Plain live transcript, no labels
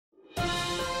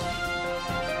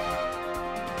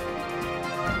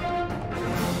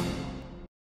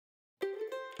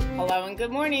Hello and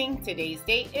good morning. Today's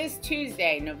date is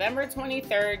Tuesday, November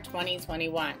 23rd,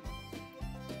 2021.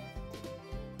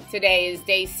 Today is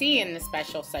day C in the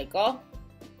special cycle.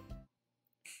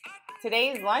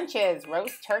 Today's lunches: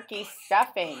 roast turkey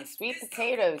stuffing, sweet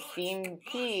potatoes, steamed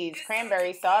peas,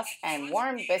 cranberry sauce, and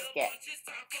warm biscuit.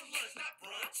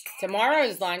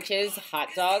 Tomorrow's lunches: hot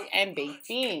dog and baked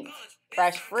beans,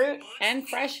 fresh fruit, and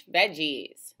fresh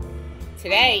veggies.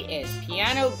 Today is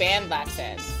piano band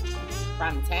lessons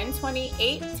from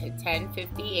 10:28 to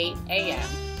 10:58 a.m.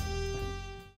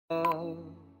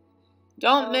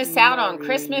 Don't miss out on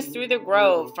Christmas Through the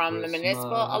Grove from the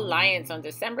Municipal Alliance on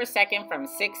December 2nd from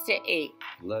 6 to 8.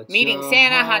 Meeting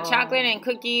Santa, hot chocolate and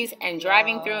cookies, and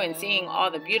driving through and seeing all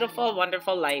the beautiful,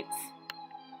 wonderful lights.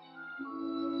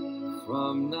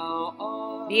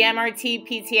 The MRT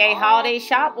PTA Holiday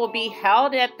Shop will be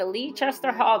held at the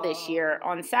Leicester Hall this year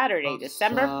on Saturday,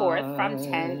 December 4th from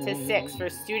 10 to 6 for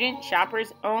student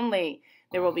shoppers only.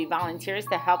 There will be volunteers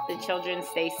to help the children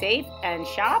stay safe and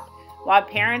shop, while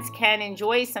parents can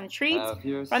enjoy some treats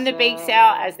from the bake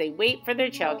sale as they wait for their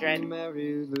children.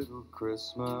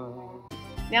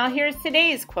 Now here's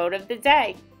today's quote of the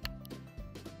day.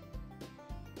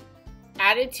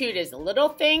 Attitude is a little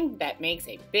thing that makes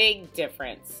a big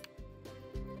difference.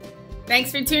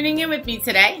 Thanks for tuning in with me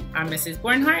today. I'm Mrs.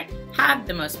 Bornhart. Have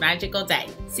the most magical day.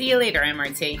 See you later,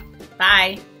 MRT.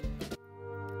 Bye.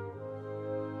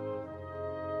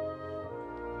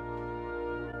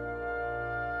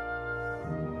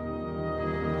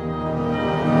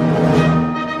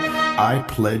 I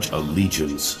pledge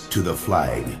allegiance to the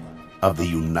flag of the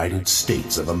United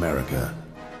States of America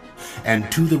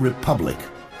and to the republic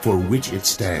for which it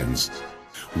stands,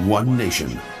 one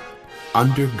nation,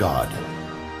 under God,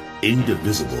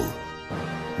 indivisible,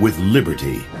 with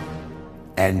liberty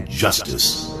and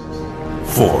justice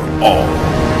for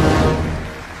all.